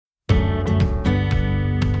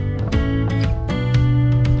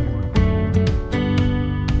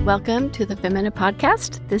Welcome to the Femina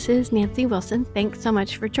Podcast. This is Nancy Wilson. Thanks so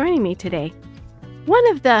much for joining me today. One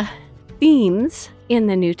of the themes in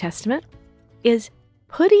the New Testament is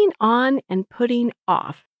putting on and putting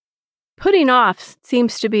off. Putting off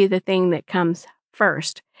seems to be the thing that comes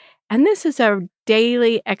first. And this is a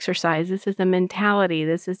daily exercise. This is a mentality.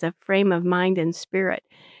 This is a frame of mind and spirit.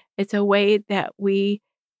 It's a way that we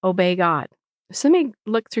obey God. So let me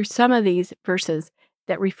look through some of these verses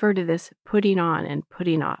that refer to this putting on and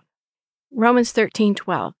putting off. Romans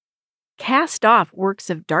 13:12. Cast off works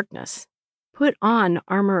of darkness. Put on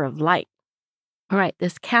armor of light. All right,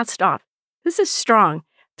 this cast off. This is strong.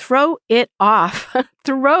 Throw it off.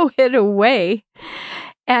 Throw it away.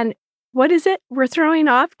 And what is it we're throwing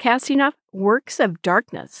off, casting off? Works of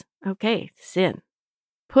darkness. Okay, sin.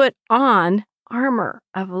 Put on armor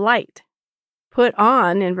of light. Put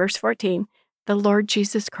on, in verse 14, the Lord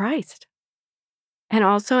Jesus Christ. And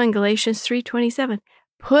also in Galatians 3:27,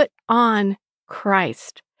 put on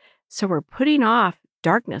Christ. So we're putting off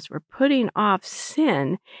darkness, we're putting off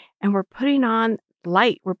sin, and we're putting on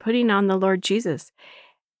light. We're putting on the Lord Jesus.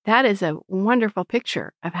 That is a wonderful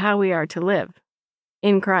picture of how we are to live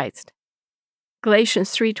in Christ.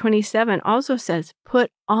 Galatians 3:27 also says, put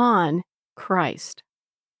on Christ.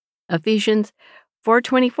 Ephesians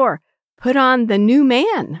 4:24, put on the new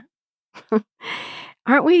man.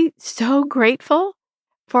 Aren't we so grateful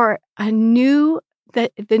for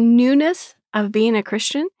the newness of being a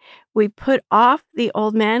Christian? We put off the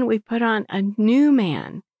old man, we put on a new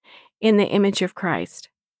man in the image of Christ.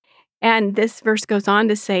 And this verse goes on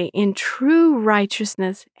to say, in true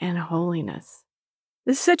righteousness and holiness.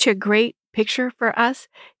 This is such a great picture for us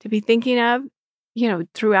to be thinking of,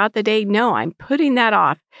 throughout the day. No, I'm putting that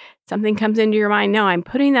off. Something comes into your mind. No, I'm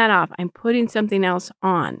putting that off. I'm putting something else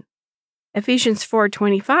on. Ephesians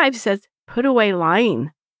 4:25 says, put away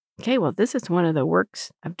lying. Okay, well, this is one of the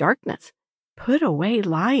works of darkness. Put away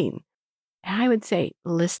lying. And I would say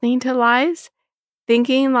listening to lies,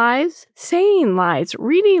 thinking lies, saying lies,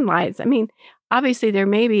 reading lies. I mean, obviously there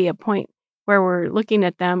may be a point where we're looking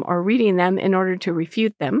at them or reading them in order to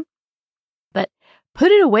refute them, but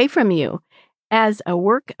put it away from you as a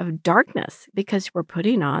work of darkness because we're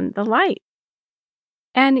putting on the light.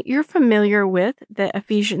 And you're familiar with the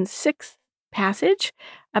Ephesians 6 passage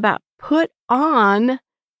about put on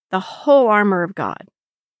the whole armor of God.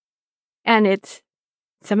 And it's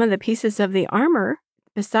some of the pieces of the armor,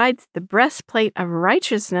 besides the breastplate of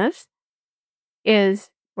righteousness, is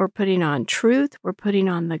we're putting on truth, we're putting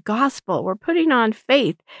on the gospel, we're putting on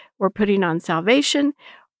faith, we're putting on salvation,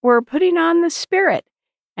 we're putting on the Spirit,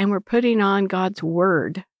 and we're putting on God's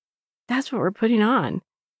word. That's what we're putting on.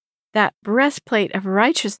 That breastplate of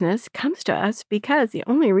righteousness comes to us because the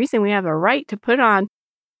only reason we have a right to put on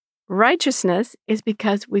righteousness is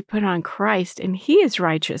because we put on Christ, and He is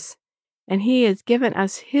righteous, and He has given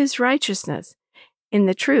us His righteousness in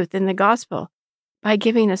the truth, in the gospel, by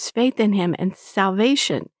giving us faith in Him and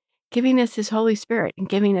salvation, giving us His Holy Spirit, and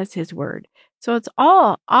giving us His word. So it's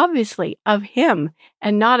all obviously of Him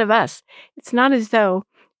and not of us. It's not as though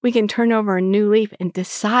we can turn over a new leaf and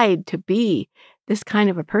decide to be this kind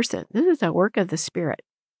of a person. This is a work of the Spirit.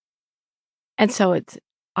 And so it's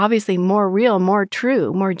obviously more real, more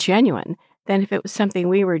true, more genuine than if it was something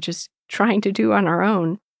we were just trying to do on our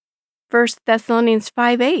own. 1 Thessalonians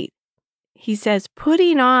 5:8, he says,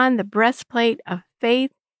 putting on the breastplate of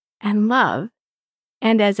faith and love,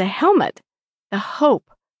 and as a helmet, the hope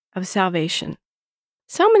of salvation.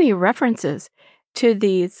 So many references to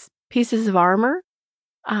these pieces of armor,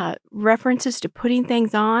 references to putting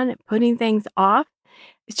things on, putting things off.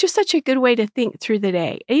 It's just such a good way to think through the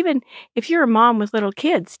day. Even if you're a mom with little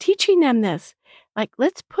kids, teaching them this, like,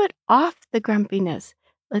 let's put off the grumpiness.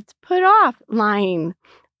 Let's put off lying.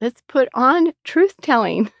 Let's put on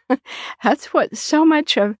truth-telling. That's what so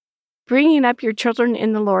much of bringing up your children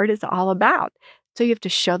in the Lord is all about. So you have to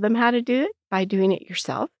show them how to do it by doing it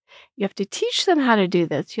yourself. You have to teach them how to do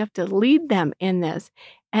this. You have to lead them in this.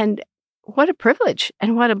 And what a privilege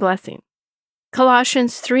and what a blessing.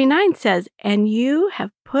 Colossians 3:9 says, and you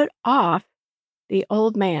have put off the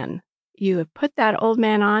old man. You have put that old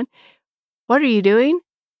man on. What are you doing?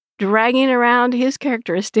 Dragging around his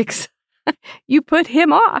characteristics. You put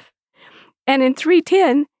him off. And in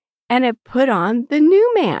 3:10, and have put on the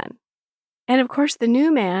new man. And of course, the new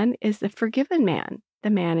man is the forgiven man, the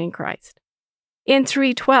man in Christ. In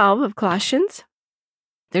 3:12 of Colossians,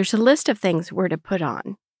 there's a list of things we're to put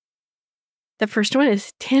on. The first one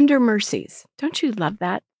is tender mercies. Don't you love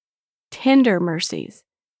that? Tender mercies.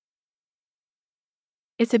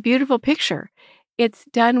 It's a beautiful picture. It's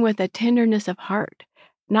done with a tenderness of heart,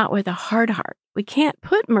 not with a hard heart. We can't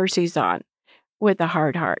put mercies on with a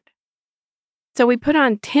hard heart. So we put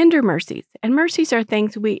on tender mercies, and mercies are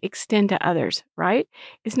things we extend to others, right?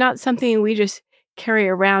 It's not something we just carry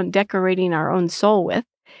around decorating our own soul with.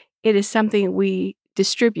 It is something we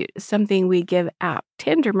distribute, something we give out.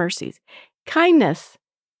 Tender mercies. Kindness,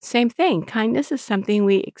 same thing. Kindness is something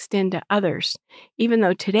we extend to others. Even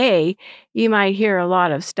though today you might hear a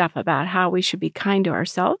lot of stuff about how we should be kind to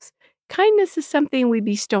ourselves, kindness is something we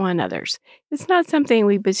bestow on others. It's not something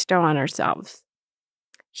we bestow on ourselves.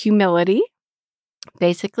 Humility,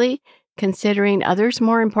 basically considering others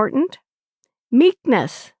more important.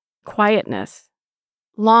 Meekness, quietness,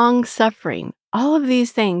 long-suffering. All of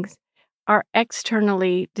these things are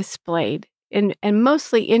externally displayed and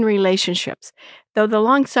mostly in relationships, though the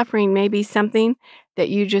long-suffering may be something that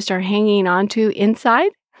you just are hanging on to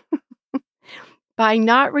inside. By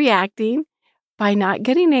not reacting, by not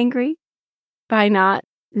getting angry, by not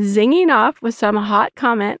zinging off with some hot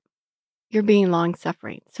comment, you're being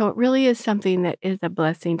long-suffering. So it really is something that is a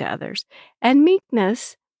blessing to others. And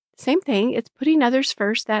meekness, same thing. It's putting others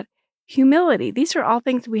first, that humility. These are all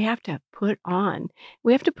things we have to put on.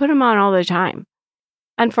 We have to put them on all the time.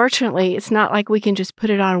 Unfortunately, it's not like we can just put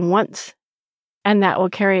it on once and that will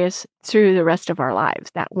carry us through the rest of our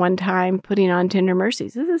lives. That one time putting on tender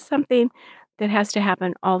mercies. This is something that has to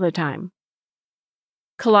happen all the time.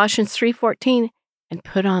 Colossians 3:14, and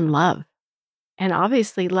put on love. And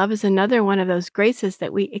obviously, love is another one of those graces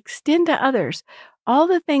that we extend to others. All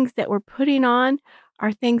the things that we're putting on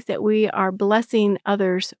are things that we are blessing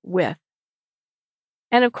others with.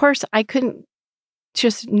 And of course, I couldn't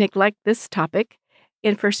just neglect this topic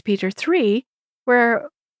in 1 Peter 3, where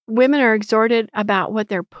women are exhorted about what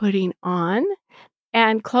they're putting on,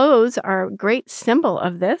 and clothes are a great symbol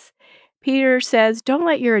of this. Peter says, don't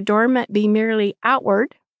let your adornment be merely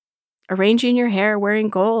outward, arranging your hair, wearing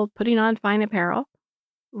gold, putting on fine apparel.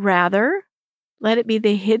 Rather, let it be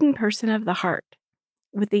the hidden person of the heart,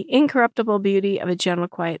 with the incorruptible beauty of a gentle,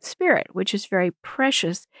 quiet spirit, which is very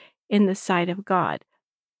precious in the sight of God.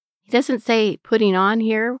 He doesn't say putting on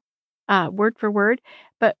here, word for word,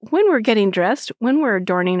 but when we're getting dressed, when we're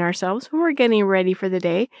adorning ourselves, when we're getting ready for the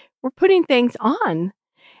day, we're putting things on.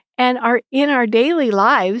 And in our daily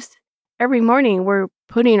lives, every morning we're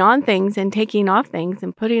putting on things and taking off things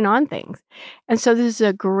and putting on things. And so this is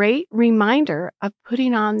a great reminder of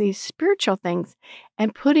putting on these spiritual things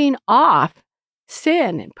and putting off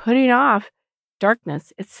sin and putting off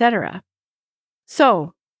darkness, etc.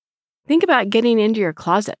 So think about getting into your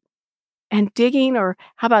closet and digging, or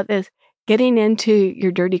how about this, getting into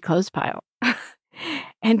your dirty clothes pile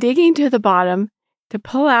and digging to the bottom to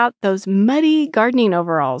pull out those muddy gardening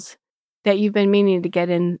overalls that you've been meaning to get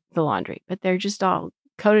in the laundry, but they're just all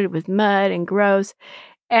coated with mud and gross.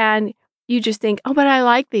 And you just think, oh, but I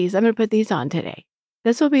like these. I'm going to put these on today.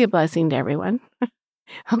 This will be a blessing to everyone.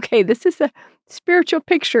 Okay, this is a spiritual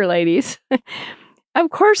picture, ladies.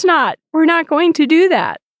 Of course not. We're not going to do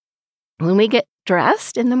that. When we get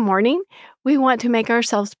dressed in the morning, we want to make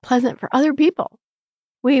ourselves pleasant for other people.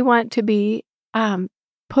 We want to be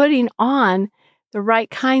putting on the right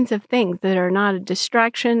kinds of things that are not a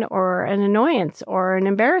distraction or an annoyance or an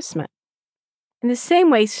embarrassment. In the same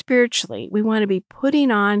way, spiritually, we want to be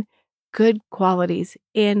putting on good qualities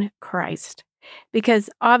in Christ, because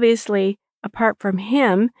obviously, apart from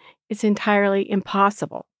Him, it's entirely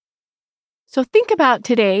impossible. So think about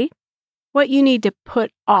today what you need to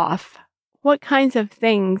put off. What kinds of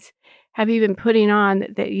things have you been putting on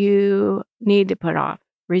that you need to put off?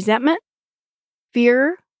 Resentment,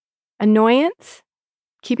 fear, annoyance,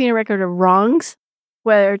 keeping a record of wrongs,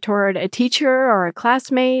 whether toward a teacher or a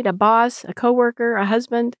classmate, a boss, a coworker, a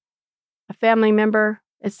husband, a family member,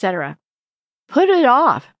 etc. Put it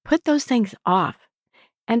off. Put those things off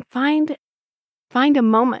and find a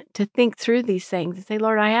moment to think through these things and say,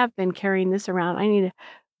 Lord, I have been carrying this around. I need to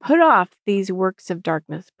put off these works of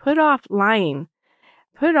darkness. Put off lying.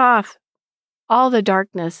 Put off all the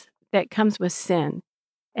darkness that comes with sin.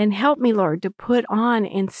 And help me, Lord, to put on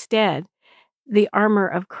instead the armor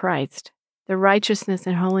of Christ, the righteousness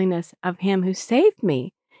and holiness of Him who saved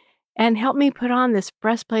me. And help me put on this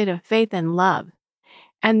breastplate of faith and love,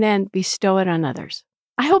 and then bestow it on others.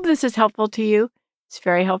 I hope this is helpful to you. It's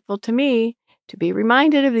very helpful to me to be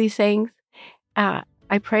reminded of these things. I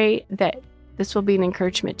pray that this will be an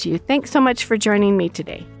encouragement to you. Thanks so much for joining me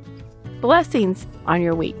today. Blessings on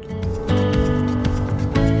your week.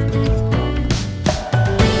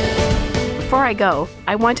 Before I go,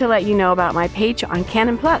 I want to let you know about my page on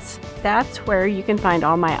Canon Plus. That's where you can find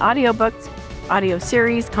all my audiobooks, audio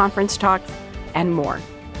series, conference talks, and more.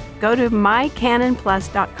 Go to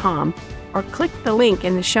mycanonplus.com or click the link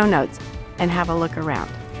in the show notes and have a look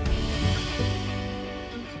around.